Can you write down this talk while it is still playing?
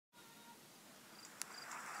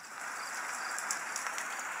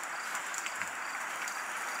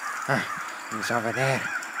He's over there.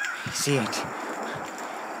 I see it.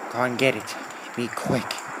 Go and get it. Be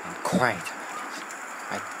quick and quiet.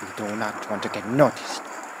 I do not want to get noticed.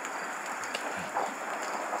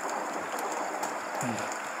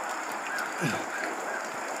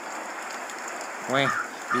 Wait,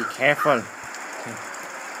 be careful.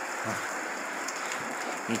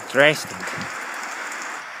 Interesting.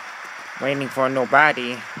 Waiting for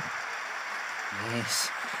nobody. Yes,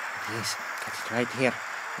 got it right here.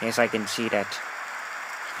 Yes, I can see that.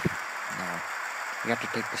 Now, we have to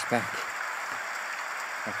take this back.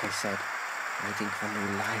 Like I said, waiting for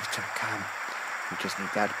new life to come. We just need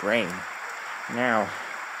that brain. Now,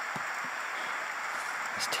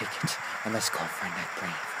 let's take it and let's go find that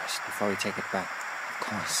brain first before we take it back. Of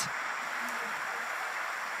course.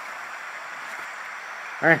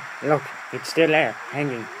 Look, it's still there,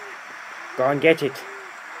 hanging. Go and get it.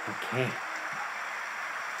 Okay.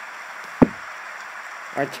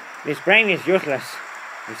 But this brain is useless.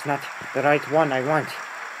 It's not the right one I want.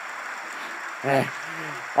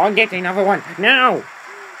 I'll get another one now.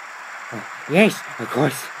 Yes, of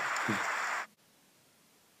course.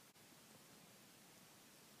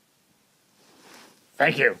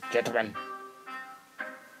 Thank you, gentlemen.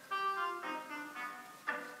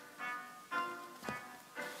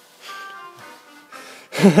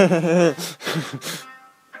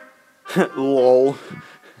 Lol.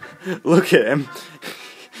 Look at him.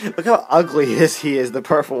 Look how ugly he is, the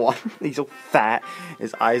purple one. He's so fat.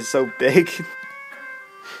 His eyes so big.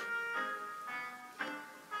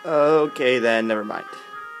 Okay then, never mind.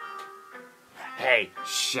 Hey,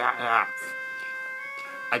 shut up.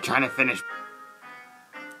 I'm trying to finish.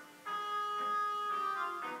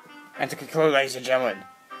 And to conclude, ladies and gentlemen,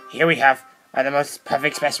 here we have one of the most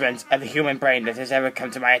perfect specimens of the human brain that has ever come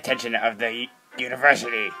to my attention of the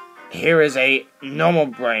university. Here is a normal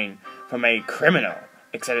brain from a criminal,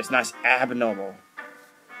 except it's not abnormal.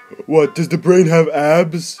 What, does the brain have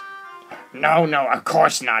abs? No, of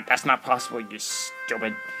course not. That's not possible, you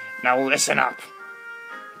stupid. Now listen up.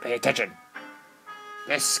 Pay attention.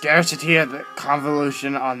 There's scarcity of the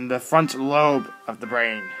convolution on the front lobe of the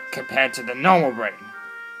brain compared to the normal brain,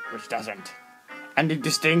 which doesn't. And the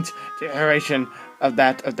distinct deterioration of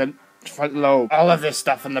that of the front lobe. All of this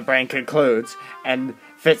stuff in the brain concludes and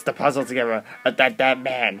fits the puzzle together that that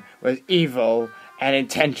man was evil and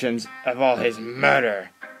intentions of all his murder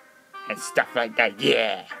and stuff like that.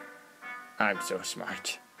 Yeah, I'm so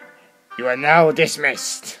smart. You are now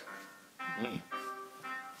dismissed.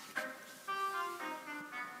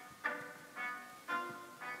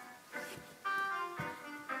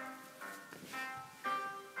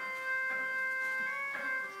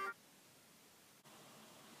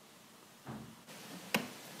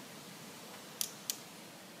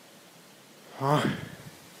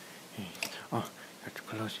 Have to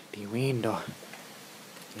close the window.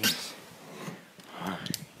 Yes.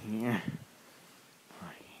 Yeah.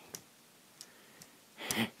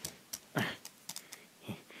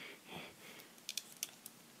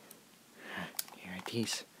 Here it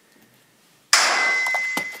is.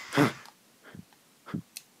 What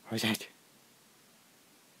was that?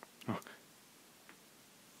 Oh.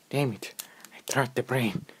 Damn it. I dropped the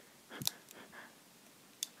brain.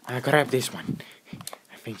 I'll grab this one.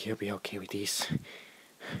 I think he'll be okay with this.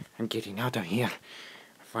 I'm getting out of here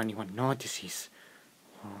before anyone notices.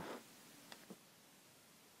 Oh.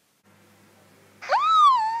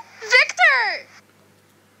 Victor!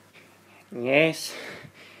 Yes.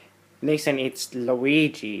 Listen, it's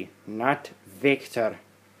Luigi, not Victor.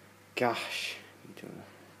 Gosh. Need to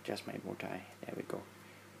adjust my bow tie. There we go.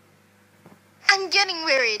 I'm getting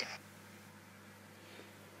worried.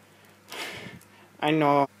 I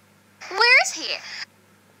know. Where is he?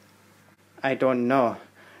 I don't know.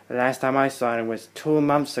 The last time I saw him was 2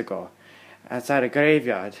 months ago. Outside a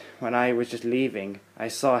graveyard, when I was just leaving, I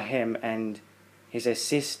saw him and his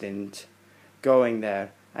assistant going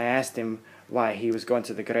there. I asked him why he was going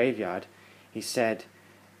to the graveyard. He said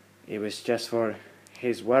it was just for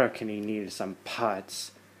his work and he needed some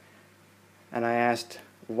parts. And I asked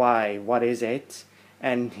why, what is it?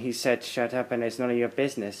 And he said, shut up and it's none of your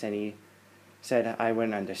business. And he said I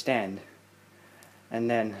wouldn't understand. And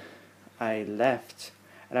then I left.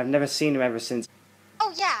 And I've never seen him ever since.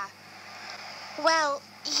 Oh, yeah. Well,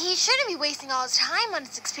 he shouldn't be wasting all his time on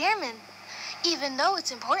this experiment, even though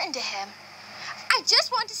it's important to him. I just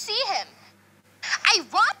want to see him. I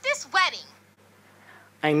want this wedding.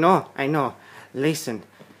 I know. Listen.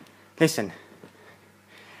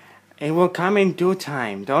 It will come in due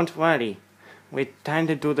time, don't worry. We're trying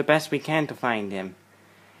to do the best we can to find him.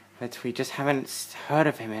 But we just haven't heard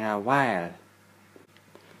of him in a while.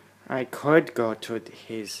 I could go to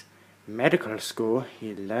his medical school,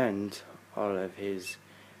 he learned all of his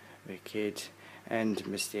wicked and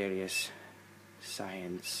mysterious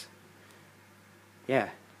science. Yeah,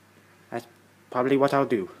 that's probably what I'll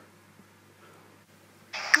do.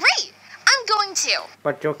 Great! I'm going to.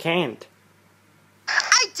 But you can't.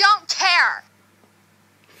 I don't care!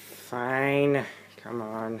 Fine, come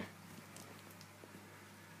on.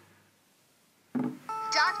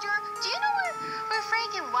 Doctor, do you know where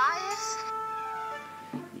FrankinWa is?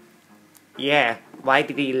 Yeah, why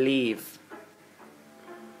did he leave?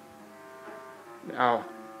 Oh,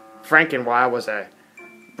 FrankenWa was a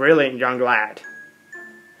brilliant young lad,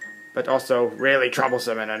 but also really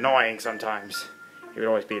troublesome and annoying sometimes. He would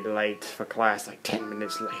always be late for class, like 10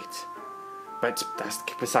 minutes late. But that's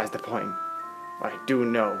besides the point. What I do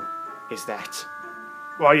know is that,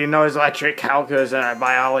 well, you know, his electric calculus and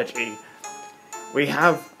biology. We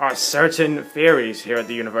have our certain theories here at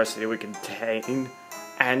the university we contain,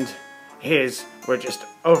 and his were just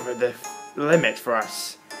over the limit for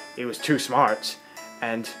us. He was too smart,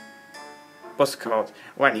 and what's it called?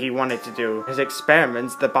 When he wanted to do his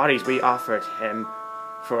experiments, the bodies we offered him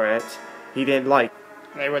for it, he didn't like.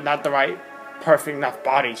 They were not the right, perfect enough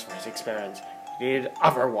bodies for his experiments. He needed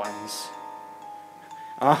other ones.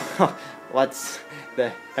 Oh, what's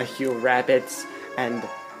the few rabbits and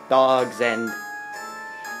dogs and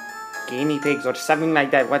guinea pigs or something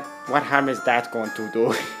like that? What harm is that going to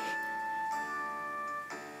do?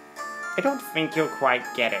 I don't think you'll quite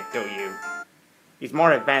get it, do you? He's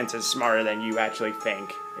more advanced and smarter than you actually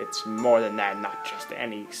think. It's more than that, not just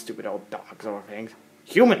any stupid old dogs or things.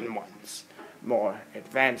 Human ones. More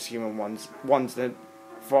advanced human ones. Ones that,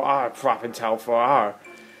 for our prop and tell, for our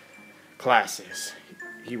classes.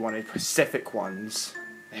 He wanted specific ones.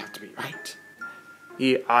 They have to be right.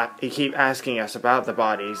 He keep asking us about the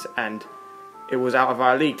bodies, and it was out of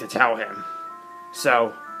our league to tell him.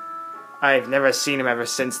 So, I've never seen him ever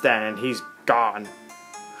since then, and he's gone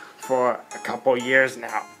for a couple years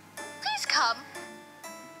now. Please come.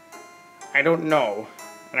 I don't know,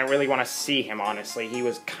 and I really want to see him, honestly. He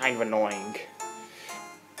was kind of annoying.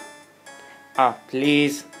 Oh,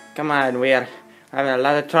 please, come on, we're having a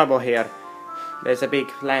lot of trouble here. There's a big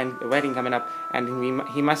planned wedding coming up, and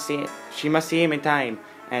she must see him in time,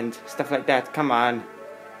 and stuff like that. Come on.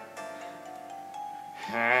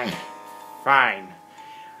 Fine.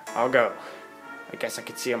 I'll go. I guess I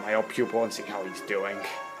could see my old pupil and see how he's doing.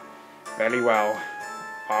 Very well.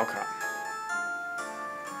 I'll come.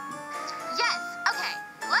 Yes, okay,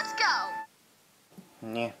 let's go.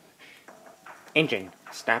 Yeah. Engine,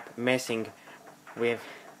 stop messing with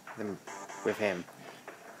him.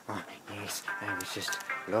 Oh, yes, I was just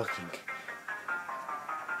looking.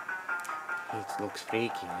 It looks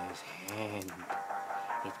freaky in his hand.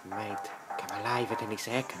 It might come alive at any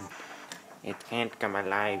second. It can't come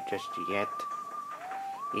alive just yet.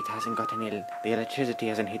 It hasn't got any, the electricity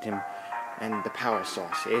hasn't hit him, and the power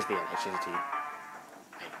source is the electricity.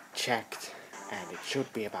 I checked, and it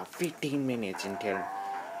should be about 15 minutes until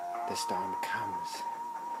the storm comes.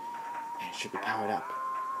 And it should be powered up.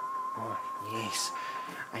 Oh, yes.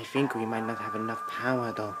 I think we might not have enough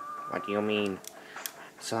power, though. What do you mean?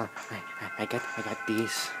 So, I got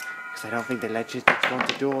these. Because I don't think the electricity is going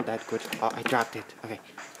to do all that good. Oh, I dropped it. Okay,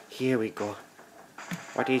 here we go.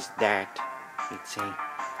 What is that? It's a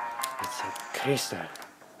crystal.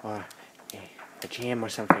 Or a gem or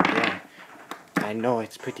something, yeah. I know,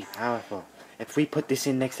 it's pretty powerful. If we put this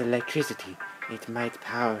in next to electricity, it might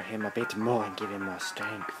power him a bit more and give him more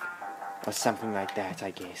strength. Or something like that,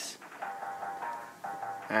 I guess.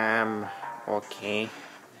 Okay.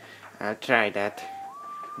 I'll try that.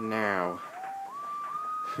 Now.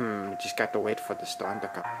 Just got to wait for the storm to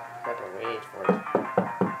come. Gotta wait for it.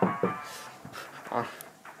 Oh.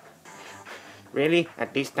 Really?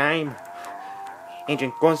 At this time?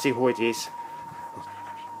 Agent, go and see who it is.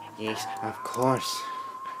 Yes, of course.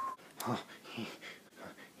 Oh.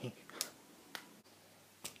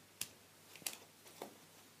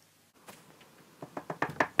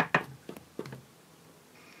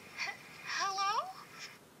 Hello?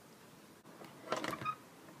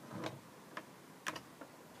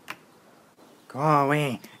 Go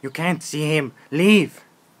away. You can't see him. Leave.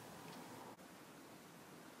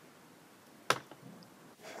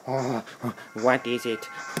 Oh, what is it?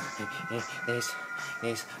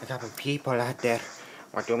 There's a couple of people out there.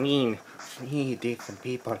 What do you mean? 3 different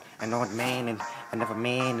people. An old man and another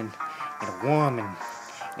man and a woman.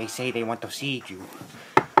 They say they want to see you.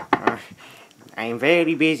 I'm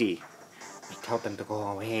very busy. I told them to go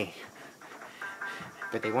away.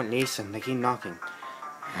 But they won't listen. They keep knocking.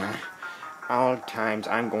 All times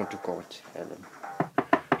I'm going to go tell them.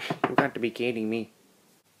 You got to be kidding me.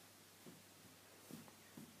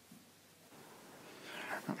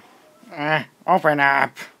 Open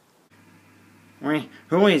up. Wait,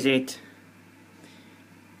 who is it?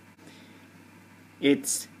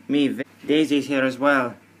 It's me. Daisy's here as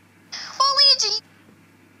well. Waluigi!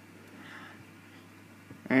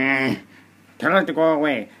 Tell her to go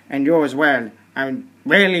away, and you as well. I'm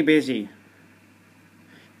really busy.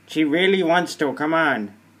 She really wants to, come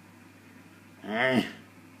on. God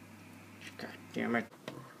damn it.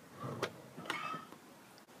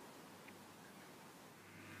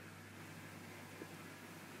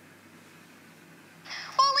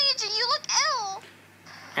 Waluigi, you look ill!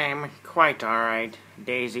 I'm quite alright,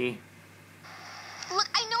 Daisy. Look,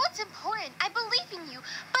 I know it's important. I believe in you,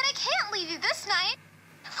 but I can't leave you this night.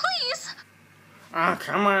 Please! Oh,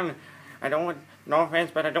 come on. I don't want, no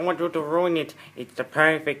offense, but I don't want you to ruin it. It's the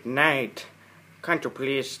perfect night. Can't you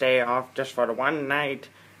please stay off just for the one night?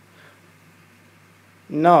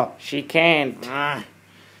 No, she can't.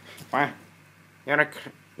 What?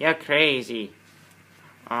 You're crazy.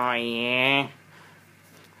 Oh, yeah?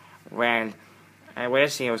 Well, I will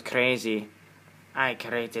say I was crazy. I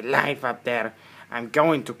created life up there. I'm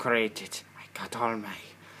going to create it. I got all my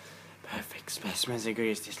perfect specimens. I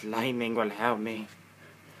guess this lightning will help me.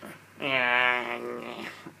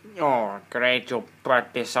 Oh, great, you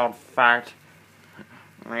brought this old fart.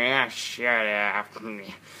 Yeah, shut up.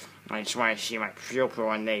 I just want to see my pupil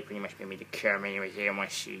one day. Pretty much made me to come anyways. I want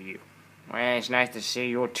to see you. Well, it's nice to see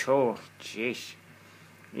you too. Jeez.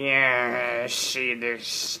 Yeah, see this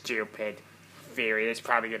stupid theory. It's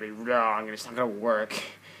probably going to be wrong and it's not going to work.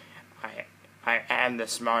 I am the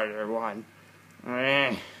smarter one.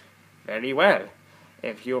 Very well.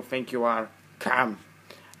 If you think you are, come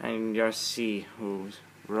and just see who's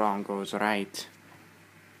wrong goes right.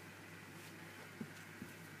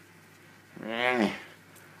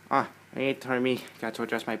 Wait for me. Got to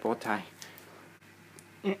adjust my bow tie.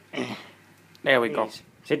 There we go.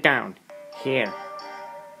 Sit down. Here.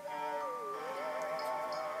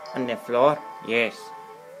 On the floor? Yes.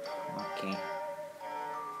 Okay.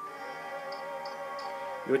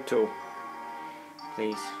 You too.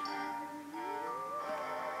 Please.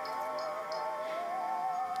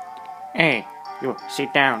 Hey, you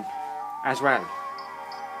sit down as well.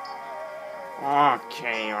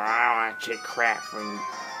 Okay, well, I don't want to crap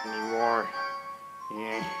anymore.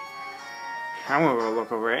 Yeah. I'm gonna go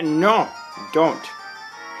look over it. No, don't.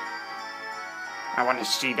 I want to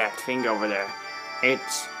see that thing over there.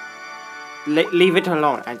 It's... leave it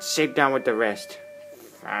alone and sit down with the rest.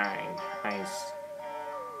 Fine.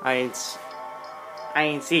 I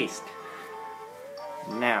insist.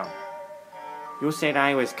 Now, you said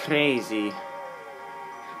I was crazy.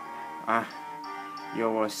 You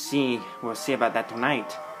will see. We'll see about that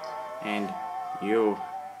tonight. And you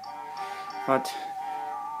thought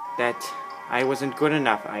that I wasn't good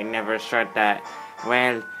enough. I never said that.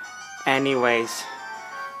 Well, anyways,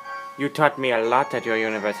 you taught me a lot at your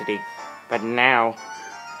university. But now,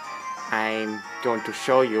 I'm going to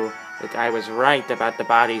show you that I was right about the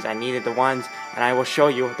bodies. I needed the ones, and I will show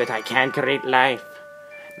you that I can create life.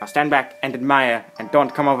 Now stand back and admire, and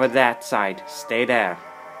don't come over that side. Stay there.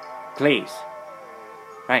 Please.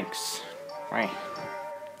 Thanks. Wait.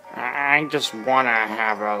 I just wanna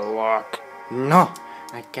have a look. No,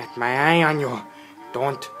 I got my eye on you.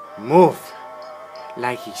 Don't move.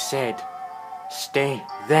 Like he said, stay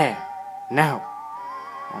there. Now.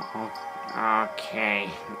 Okay,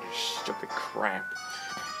 stupid crap.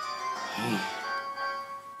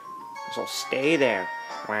 So stay there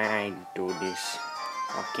while I do this.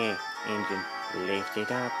 Okay, engine, lift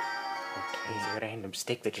it up. Okay, the random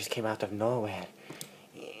stick that just came out of nowhere.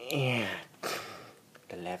 Yeah.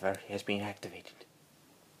 The lever has been activated.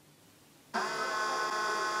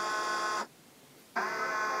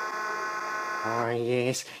 Oh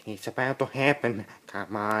yes, it's about to happen.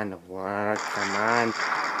 Come on, work, come on.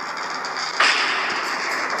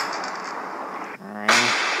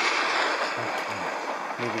 Okay,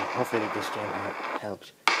 maybe, hopefully this jam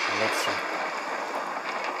helps. Let's see.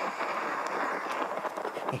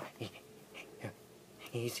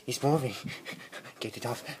 He's moving. Get it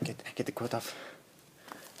off. Get the coat off.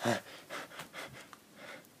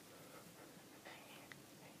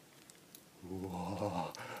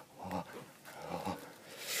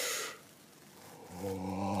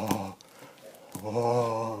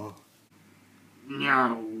 Whoa.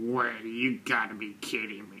 No way, you gotta be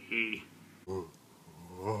kidding me.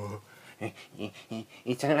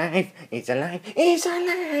 It's alive! It's alive! It's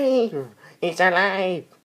alive! It's alive!